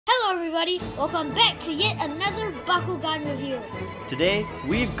Hello everybody, welcome back to yet another Bakugan review. Today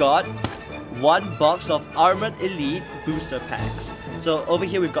we've got one box of Armoured Elite booster packs. So over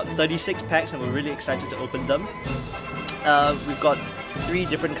here we've got 36 packs and we're really excited to open them. We've got 3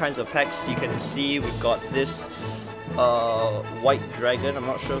 different kinds of packs. You can see we've got this white dragon, I'm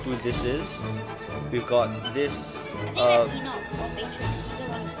not sure who this is. We've got this I think that's Enoch or Matrix.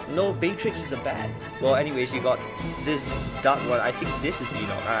 no, Matrix is a bad. Well, anyways, you got this dark one. I think this is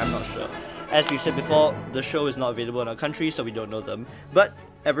Enoch. I'm not sure. As we've said before, the show is not available in our country, so we don't know them. But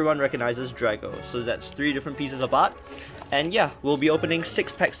everyone recognizes Drago. So that's 3 different pieces of art. And yeah, we'll be opening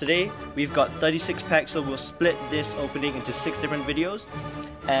 6 packs today. We've got 36 packs, so we'll split this opening into 6 different videos.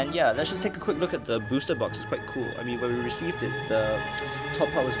 And yeah, let's just take a quick look at the booster box. It's quite cool. I mean, when we received it, the top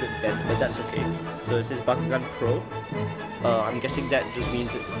part was a bit bent, but that's okay. So it says Bakugan Pro. I'm guessing that just means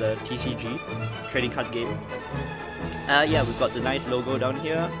it's the TCG, trading card game. Yeah, we've got the nice logo down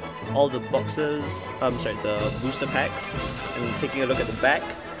here, all the boxes, the booster packs, and taking a look at the back.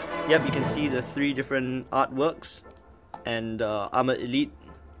 Yep, you can see the 3 different artworks, and Armoured Elite.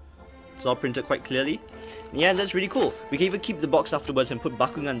 It's all printed quite clearly. Yeah, that's really cool. We can even keep the box afterwards and put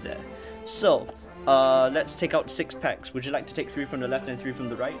Bakugan there. So, let's take out 6 packs. Would you like to take 3 from the left and 3 from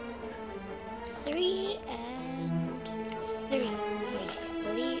the right? 3 and 3. Wait,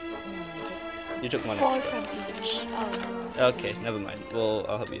 believe? No, I took You took 1 4 extra. from each. Oh no. Okay, never mind. Well,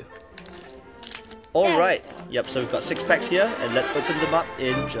 I'll help you. Alright, yep, so we've got 6 packs here, and let's open them up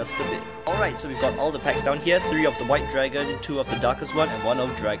in just a bit. Alright, so we've got all the packs down here, 3 of the white dragon, 2 of the darkest one, and 1 of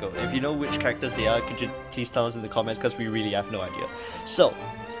Drago. If you know which characters they are, could you please tell us in the comments, because we really have no idea. So,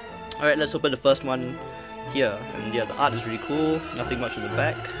 alright, let's open the first one here. And yeah, the art is really cool, nothing much in the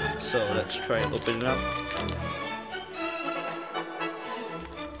back. So let's try and open it up.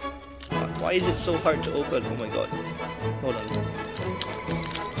 Why is it so hard to open? Oh my god. Hold on.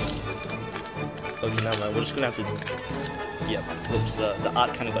 Okay, now we're just gonna have to... Yep, oops, the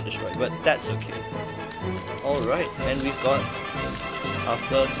art kind of got destroyed, but that's okay. Alright, and we've got our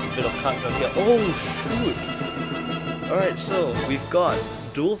first bit of cards on here. Oh, shoot! Alright, so we've got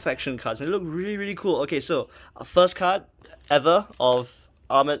dual faction cards, and they look really cool. Okay, so our first card ever of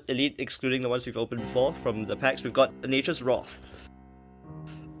Armoured Elite, excluding the ones we've opened before from the packs, we've got Nature's Wrath.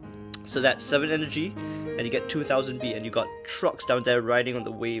 So that's 7 energy, and you get 2000 B, and you got trucks down there riding on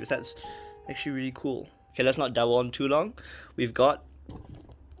the waves. That's actually really cool. Okay, let's not dwell on too long. We've got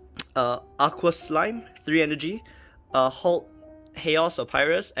Aqua Slime, 3 energy, Halt, Chaos or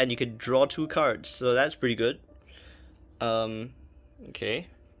Pyrus, and you can draw 2 cards, so that's pretty good. Okay,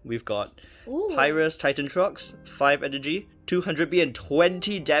 we've got Pyrus Titan Trucks, 5 energy, 200 B and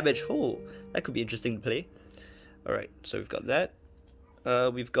 20 damage. Oh, that could be interesting to play. Alright, so we've got that.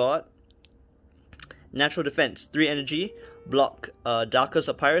 We've got Natural Defense, 3 energy, block Darkest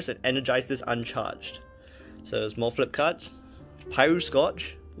or Pyrus and energize this uncharged. So there's more flip cards. Pyro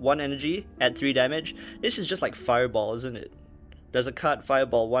Scorch, 1 energy, add 3 damage. This is just like Fireball, isn't it? There's a card,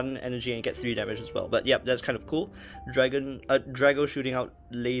 Fireball, 1 energy and you get 3 damage as well. But yep, that's kind of cool. Drago shooting out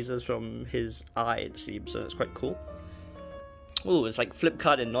lasers from his eye, it seems, so that's quite cool. Ooh, it's like flip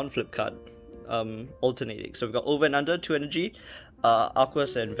card and non-flip card alternating. So we've got Over and Under, 2 energy,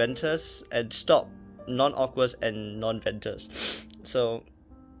 Aquas and Ventus, and Stop, non-Aquas and non-Ventus. So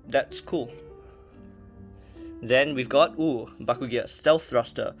that's cool. Then we've got Bakugan Stealth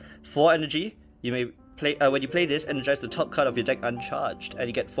Thruster, 4 energy. You may play when you play this, energize the top card of your deck uncharged, and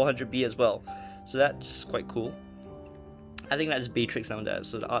you get 400 B as well. So that's quite cool. I think that's Matrix down there,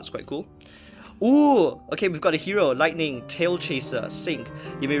 so the art's quite cool. Ooh, okay, we've got a hero, Lightning Tail Chaser, Sync.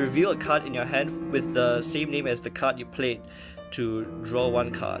 You may reveal a card in your hand with the same name as the card you played to draw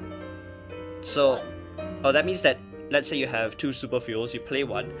 1 card. So, that means that, let's say you have 2 super fuels, you play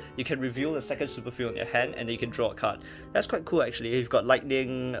 1, you can reveal the second super fuel in your hand, and then you can draw a card. That's quite cool actually. You've got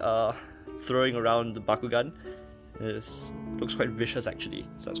Lightning throwing around the Bakugan. This looks quite vicious actually,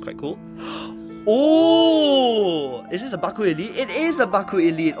 so that's quite cool. Oh, is this a Baku Elite? It is a Baku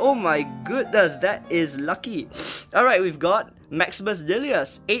Elite. Oh my goodness, that is lucky. Alright, we've got Maximus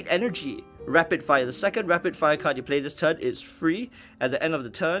Nilius, 8 energy, Rapid Fire. The second Rapid Fire card you play this turn is free. At the end of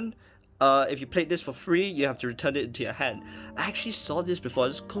the turn, if you played this for free, you have to return it into your hand. I actually saw this before.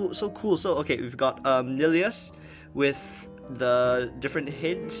 It's cool, so cool. So okay, we've got Nilius with the different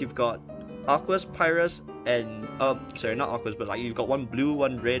hints. You've got Aquas, Pyrus, and sorry, not Aquas, but like you've got 1 blue,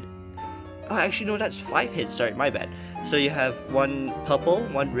 1 red. Oh, actually no, that's 5 hits. Sorry, my bad. So you have 1 purple,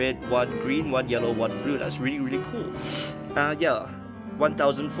 1 red, 1 green, 1 yellow, 1 blue. That's really cool. Yeah,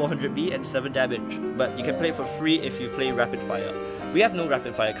 1400 B and 7 damage. But you can play for free if you play Rapid Fire. We have no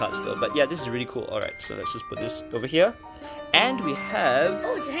Rapid Fire cards still, but yeah, this is really cool. Alright, so let's just put this over here. And we have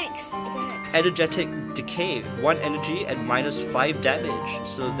Oh, it's a hex. It's a hex. Energetic Decay, 1 energy and -5 damage.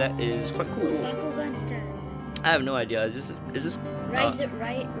 So that is quite cool. What Bakugan is that? I have no idea. Is this Ryazaru?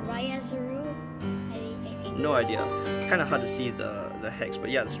 I think. no idea. It's kind of hard to see the hex, but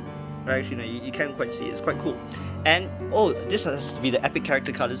yeah, actually no, you can't quite see it. It's quite cool. And oh, this has to be the epic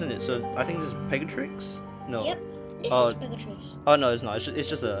character card, isn't it? So I think this is Pegatrix. No. Yep. This is Pegatrix. Oh no, it's not. It's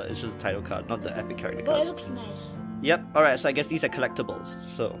just a title card, not the epic character card. But it looks nice. Yep. All right. So I guess these are collectibles.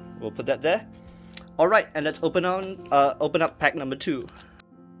 So we'll put that there. All right, and let's open up pack number 2.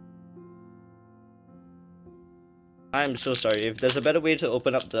 I'm so sorry. If there's a better way to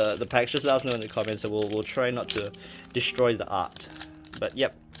open up the packs, just let us know in the comments, and we'll try not to destroy the art. But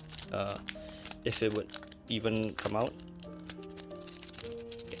yep, if it would even come out.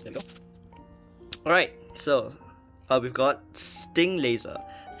 Okay, there we go. All right. So we've got Sting Laser.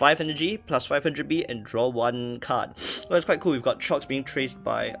 5 energy, plus 500B, and draw 1 card. Well, it's quite cool. We've got chalks being traced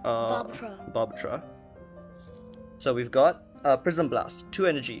by Barbatra. So we've got Prism Blast, 2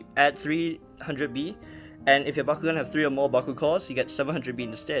 energy, add 300B, and if your Bakugan have 3 or more Baku cores, you get 700B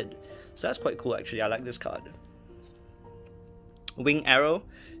instead. So that's quite cool actually. I like this card. Wing Arrow,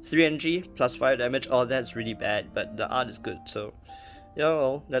 3 energy, plus 5 damage. Oh, that's really bad, but the art is good, so yeah,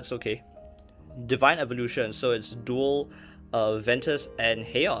 well, that's okay. Divine Evolution, so it's dual Ventus and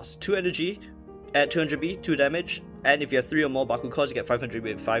Chaos, 2 energy, add 200B, 2 damage, and if you have 3 or more Baku cores, you get 500B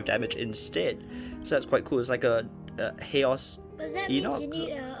and 5 damage instead. So that's quite cool. It's like a Chaos. But that means you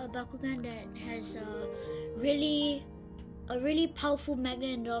need a Bakugan that has a really powerful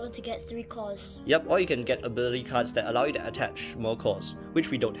magnet in order to get 3 cores. Yep, or you can get ability cards that allow you to attach more cores,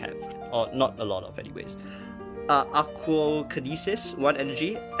 which we don't have, or not a lot of anyways. Aquakinesis, 1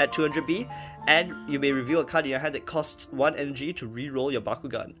 energy, add 200B, and you may reveal a card in your hand that costs 1 energy to re-roll your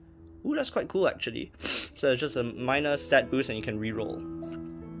Bakugan. Ooh, that's quite cool actually. So it's just a minor stat boost and you can re-roll.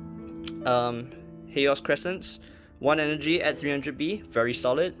 Chaos Crescents, 1 energy, add 300B, very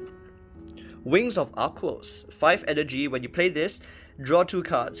solid. Wings of Aquos, 5 energy. When you play this, draw 2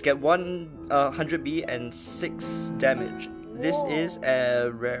 cards, get 100B and 6 damage. This is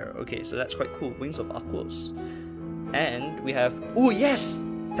a rare. Okay, so that's quite cool. Wings of Aquos. And we have, oh yes,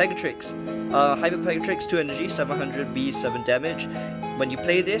 Pegatrix. Hyper Pegatrix, 2 energy, 700B, 7 damage. When you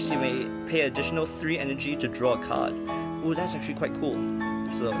play this, you may pay additional 3 energy to draw a card. Oh, that's actually quite cool.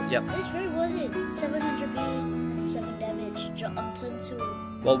 So, yep. It's very worth it. 700B and 7 damage on turn 2.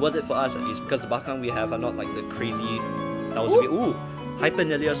 Well, worth it for us at least, because the Bakugan we have are not like the crazy 1000B. Ooh, Hyper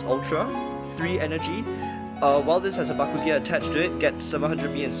Nilius Ultra, 3 energy. While this has a Bakugan attached to it, get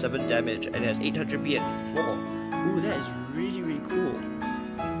 700B and 7 damage, and it has 800B and 4. Ooh, that is really, really cool.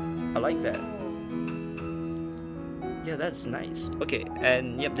 I like that. Yeah, that's nice. Okay,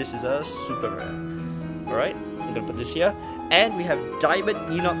 and yep, this is a super rare. Alright, I'm gonna put this here. And we have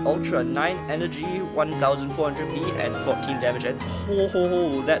Diamond Enoch Ultra, 9 energy, 1400B, and 14 damage. And ho ho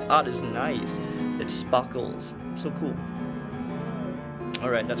ho, that art is nice. It sparkles. So cool.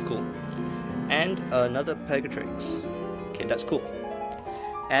 Alright, that's cool. And another Pegatrix. Okay, that's cool.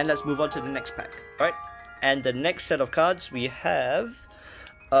 And let's move on to the next pack. Alright, and the next set of cards we have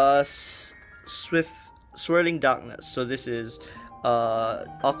Swift Swirling Darkness. So this is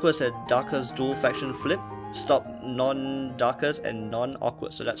Aquas and Darkers dual faction flip. Stop non-Darkers and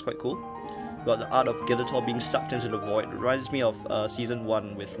non-Aquas. So that's quite cool. We've got the art of Gilitor being sucked into the void. It reminds me of Season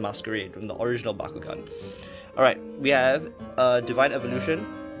 1 with Masquerade from the original Bakugan. Alright, we have Divine Evolution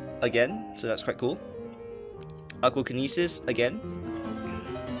again, so that's quite cool. Aquakinesis again.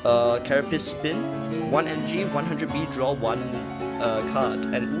 Carapace Spin, 1 energy, 100B, draw 1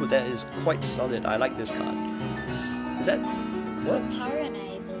 card. And ooh, that is quite solid. I like this card. Is that what? Paran,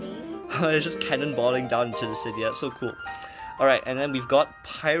 I believe. It's just cannonballing down into the city. That's so cool. Alright, and then we've got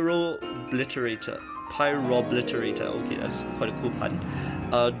Pyrobliterator. Okay, that's quite a cool pun.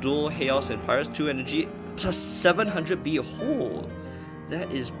 Dual Chaos and Pyrus, 2 energy, plus 700B. Oh,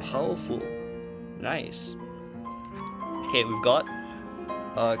 that is powerful. Nice. Okay, we've got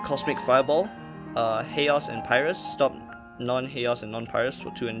Cosmic Fireball, Chaos and Pyrus. Stop non-Chaos and non-Pyrus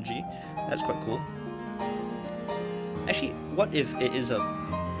for 2 energy. That's quite cool. Actually, what if it is a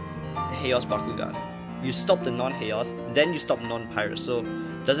Chaos Bakugan? You stop the non-Chaos, then you stop non-Pyrus. So,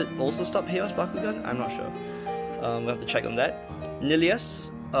 does it also stop Chaos Bakugan? I'm not sure. We'll have to check on that.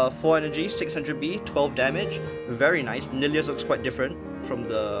 Nilius, 4 energy, 600B, 12 damage. Very nice. Nilius looks quite different from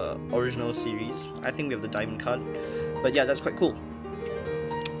the original series. I think we have the diamond card. But yeah, that's quite cool.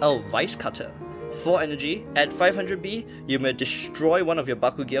 Oh, Vice Cutter. 4 energy, add 500B, you may destroy one of your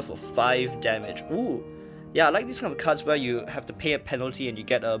Bakugan for 5 damage. Ooh, Yeah, I like these kind of cards where you have to pay a penalty and you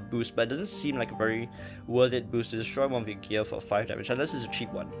get a boost, but it doesn't seem like a very worth it boost to destroy one of your gear for 5 damage, unless it's a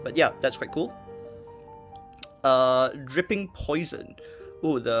cheap one. But yeah, that's quite cool. Dripping Poison.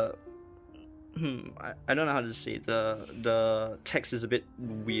 Oh, I don't know how to say it. The text is a bit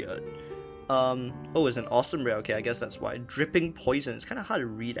weird. Oh, it's an awesome rare. Okay, I guess that's why. Dripping Poison. It's kind of hard to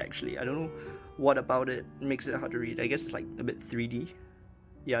read, actually. I don't know what about it makes it hard to read. I guess it's like a bit 3D.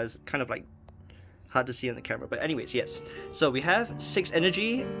 Yeah, it's kind of like hard to see on the camera. But anyways, yes. So we have 6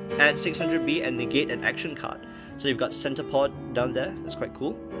 energy, add 600B, and negate an action card. So you've got Centipod down there. That's quite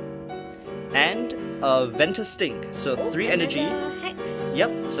cool. And Venter Stink. So 3 energy. Hex.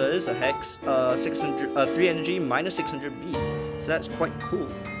 Yep. So it is a hex. 3 energy minus 600B. So that's quite cool.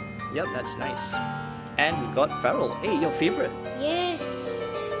 Yep, that's nice. And we've got Feral. Hey, your favorite. Yes.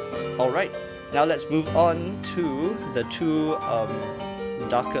 Alright, now let's move on to the 2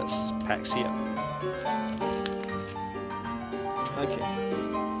 darkest packs here. Okay.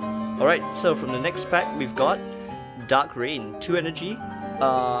 Alright, so from the next pack, we've got Dark Rain. 2 energy,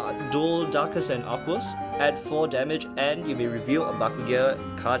 dual Darkest and Aquas. Add 4 damage, and you may reveal a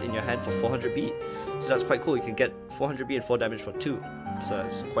Bakugan card in your hand for 400B. So that's quite cool. You can get 400B and 4 damage for 2. So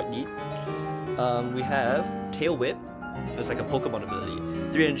that's quite neat. We have Tail Whip. It's like a Pokemon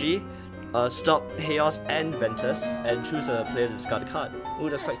ability. 3 energy, stop Chaos and Ventus, and choose a player to discard a card. Ooh,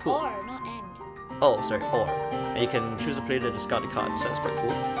 that's quite cool. Or, not end. Oh, sorry, or. And you can choose a player to discard a card, so that's quite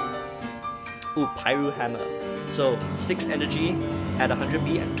cool. Ooh, Pyro Hammer. So 6 energy, add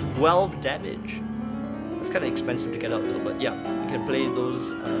 100B and 12 damage. It's kind of expensive to get out though, but yeah, you can play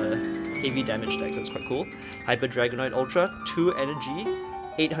those heavy damage decks. That's quite cool. Hyper Dragonoid Ultra, 2 energy,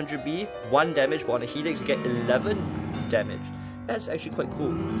 800B, 1 damage, but on a Helix you get 11 damage. That's actually quite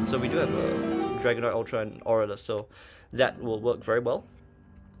cool. So we do have a Dragonoid Ultra and Aurora, so that will work very well.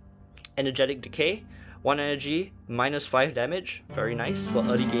 Energetic Decay, 1 energy, minus 5 damage, very nice for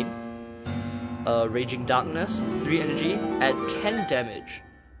early game. Raging Darkness, 3 energy, add 10 damage.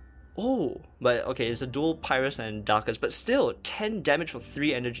 Oh, but okay, it's a dual Pyrus and Darkest, but still 10 damage for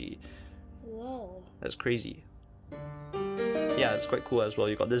 3 energy. Whoa. That's crazy. Yeah, it's quite cool as well.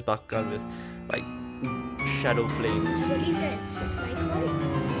 You got this Bakugan with like Shadow Flames. I believe that's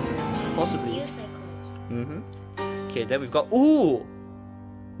Cycloid. Possibly. New Cycloid. Okay, then we've got ooh,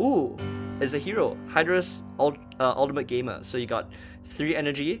 it's a hero, Hydra's Ultimate Gamer. So you got 3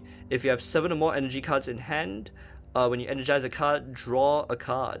 energy. If you have 7 or more energy cards in hand, when you energize a card, draw a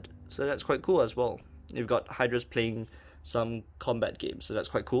card. So that's quite cool as well. You've got Hydra's playing some combat games, so that's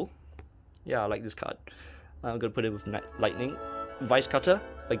quite cool. Yeah, I like this card. I'm gonna put it with Lightning. Vice Cutter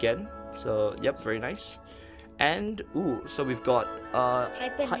again. So yep, very nice. And ooh, so we've got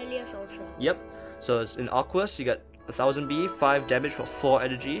Hyper Nilius Ultra. Yep. So it's in Aquas, you get 1000B, 5 damage for 4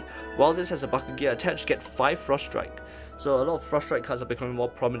 energy. While this has a Bakugan attached, get 5 Frost Strike. So a lot of Frost Strike cards are becoming more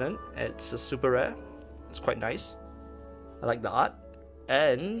prominent. It's a super rare. It's quite nice. I like the art.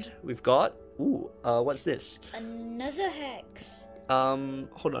 And we've got what's this? Another Hex.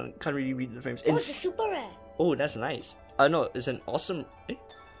 Hold on, can't really read the frames. Oh, it's a super rare. Oh, that's nice. No, it's an awesome.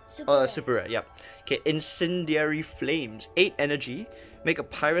 Super rare. Yeah. Okay, Incendiary Flames, 8 energy. Make a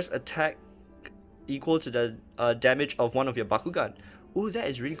Pyrus attack equal to the damage of one of your Bakugan. Ooh, that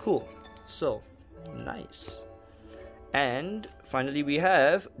is really cool. So nice. And finally, we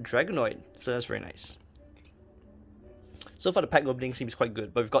have Dragonoid. So that's very nice. So far, the pack opening seems quite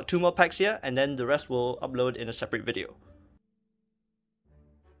good, but we've got 2 more packs here, and then the rest will upload in a separate video.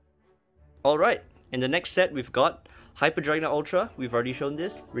 Alright, in the next set, we've got Hyper Dragonoid Ultra. We've already shown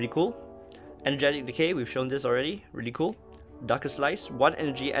this, really cool. Energetic Decay, we've shown this already, really cool. Darkest Slice, 1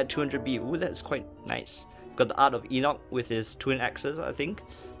 energy, add 200B. Ooh, that's quite nice. We've got the art of Enoch with his twin axes, I think.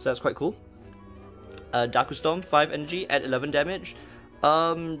 So that's quite cool. Darkus Storm, 5 energy, add 11 damage.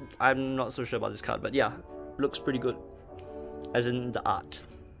 I'm not so sure about this card, but yeah, looks pretty good. As in the art.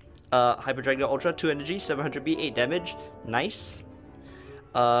 Hyper Dragonoid Ultra, 2 energy, 700B, 8 damage. Nice.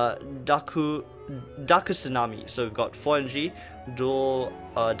 Darkus Tsunami. So we've got 4 energy, dual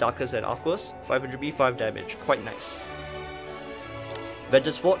Darkest and Aquas, 500B, 5 damage. Quite nice.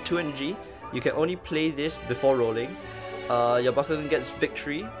 Ventus Fort, 2 energy. You can only play this before rolling. Your Bakugan gets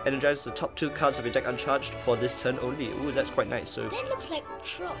victory. Energize the top 2 cards of your deck uncharged for this turn only. Ooh, that's quite nice. So that looks like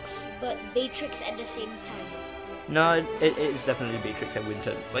Trox, but Baytrix at the same time. No, it is definitely Baytrix and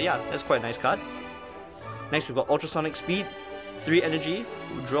Winter. But yeah, that's quite a nice card. Next, we've got Ultrasonic Speed, 3 energy.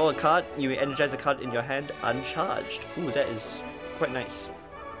 Draw a card. You may energize a card in your hand uncharged. Ooh, that is quite nice.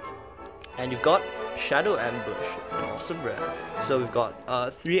 And you've got Shadow Ambush, an awesome rare. So we've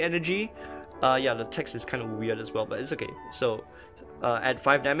got 3 energy, Yeah, the text is kind of weird as well, but it's okay. So, add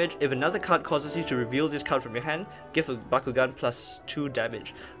 5 damage. If another card causes you to reveal this card from your hand, give a Bakugan plus 2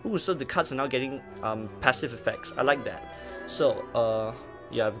 damage. Ooh, so the cards are now getting passive effects. I like that. So,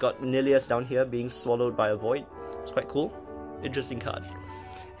 yeah, I've got Nilius down here being swallowed by a void. It's quite cool. Interesting cards.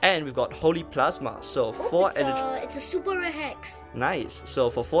 And we've got Holy Plasma. So, 4 energy. It's a super rare hex. Nice. So,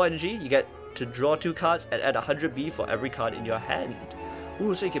 for 4 energy, you get to draw 2 cards and add 100 B for every card in your hand.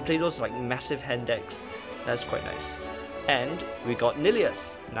 Ooh, so you can play those like massive hand decks. That's quite nice. And we got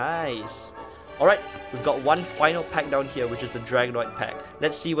Nilius. Nice. Alright, we've got one final pack down here, which is the Dragonoid pack.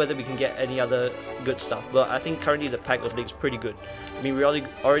 Let's see whether we can get any other good stuff. But I think currently the pack opening is pretty good. I mean, we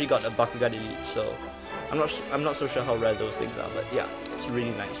already got a Bakugan Elite, so I'm not so sure how rare those things are, but yeah, it's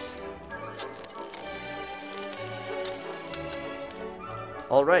really nice.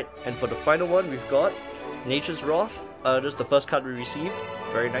 Alright, and for the final one, we've got Nature's Wrath. This is the first card we received.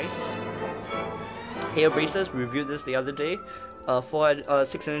 Very nice. Hair Bracers, we reviewed this the other day.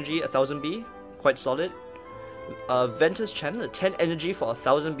 6 energy, 1000 B. Quite solid. Ventus Channel, 10 energy for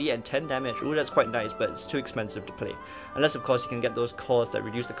 1000 B and 10 damage. Ooh, that's quite nice, but it's too expensive to play. Unless, of course, you can get those cores that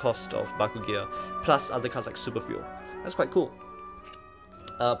reduce the cost of Bakugear, plus other cards like Super Fuel. That's quite cool.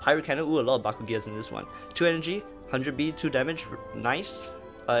 Pirate Cannon, ooh, a lot of Bakugears in this one. 2 energy, 100 B, 2 damage, nice.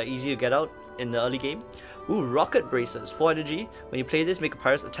 Easy to get out in the early game. Ooh, Rocket Bracers, 4 energy. When you play this, make a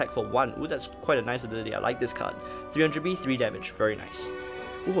pirate's attack for 1. Ooh, that's quite a nice ability. I like this card. 300 B, 3 damage. Very nice.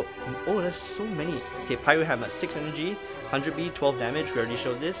 Ooh, oh, there's so many. Okay, Pyro Hammer, 6 energy, 100 B, 12 damage. We already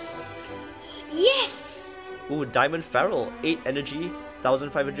showed this. Yes! Ooh, Diamond Feral, 8 energy,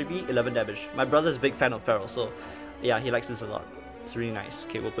 1500 B, 11 damage. My brother's a big fan of Feral, so yeah, he likes this a lot. It's really nice.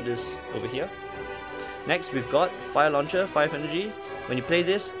 Okay, we'll put this over here. Next, we've got Fire Launcher, 5 energy. When you play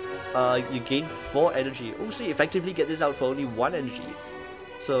this, you gain 4 energy. Oh, so you effectively get this out for only 1 energy.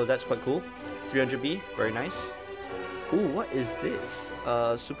 So that's quite cool. 300 B, very nice. Ooh, what is this?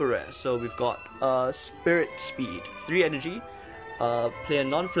 Super rare. So we've got Spirit Speed, 3 energy. Play a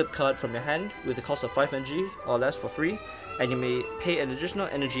non-flip card from your hand with the cost of 5 energy or less for free. And you may pay an additional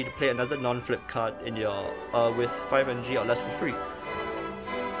energy to play another non-flip card in your with 5 energy or less for free.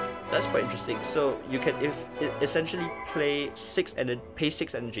 That's quite interesting. So you can essentially pay 6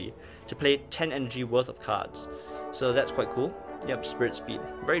 energy to play 10 energy worth of cards. So that's quite cool. Yep, Spirit Speed.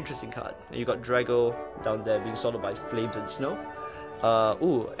 Very interesting card. And you got Drago down there being sorted by flames and snow.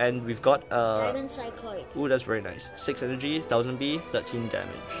 Ooh, and we've got Diamond Cycloid. Ooh, that's very nice. 6 energy, 1000 B, 13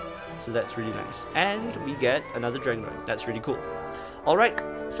 damage. So that's really nice. And we get another Dragonoid. That's really cool. Alright,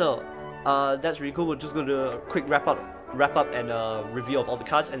 so that's really cool. We're just going to do a quick wrap up and review of all the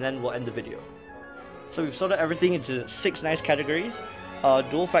cards, and then we'll end the video. So we've sorted everything into 6 nice categories.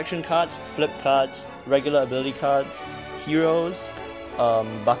 Dual faction cards, flip cards, regular ability cards, heroes,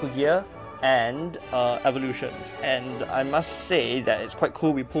 Bakugear, and evolutions. And I must say that it's quite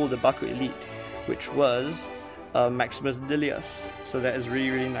cool we pulled the Baku Elite, which was Maximus Nilius. So that is really,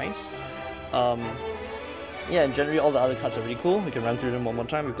 really nice. Yeah, and generally all the other cards are really cool. We can run through them one more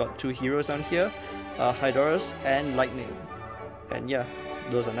time. We've got 2 heroes down here, Hydorus and Lightning. And yeah,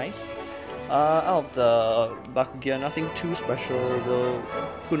 those are nice. Out of the Bakugear, nothing too special, though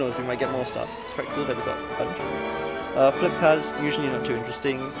who knows, we might get more stuff. It's quite cool that we got a bunch. Flip cards, usually not too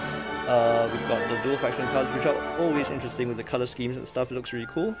interesting. We've got the dual faction cards, which are always interesting with the color schemes and stuff. It looks really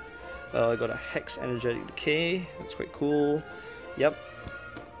cool. I got a Hex Energetic Decay, that's quite cool. Yep.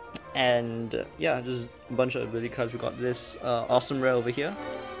 And yeah, just a bunch of ability cards. We've got this awesome rare over here,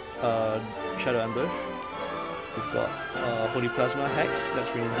 Shadow Ambush. We've got Holy Plasma Hex,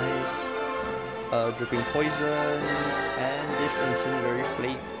 that's really nice. Dripping Poison, and this Incendiary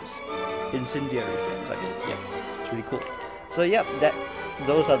Flames. I mean, yeah, it's really cool. So yeah,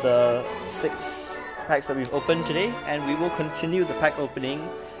 those are the 6 packs that we've opened today, and we will continue the pack opening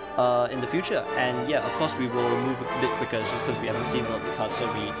in the future. And yeah, of course we will move a bit quicker just because we haven't seen a lot of the cards,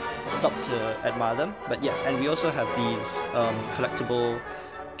 so we stopped to admire them. But yes, and we also have these collectible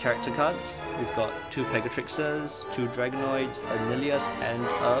character cards. We've got 2 Pegatrixers, 2 Dragonoids, a Nilius, and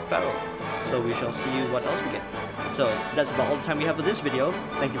a Pharaoh. So we shall see what else we get. So that's about all the time we have for this video.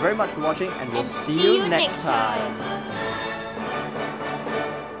 Thank you very much for watching, and we'll see you next time.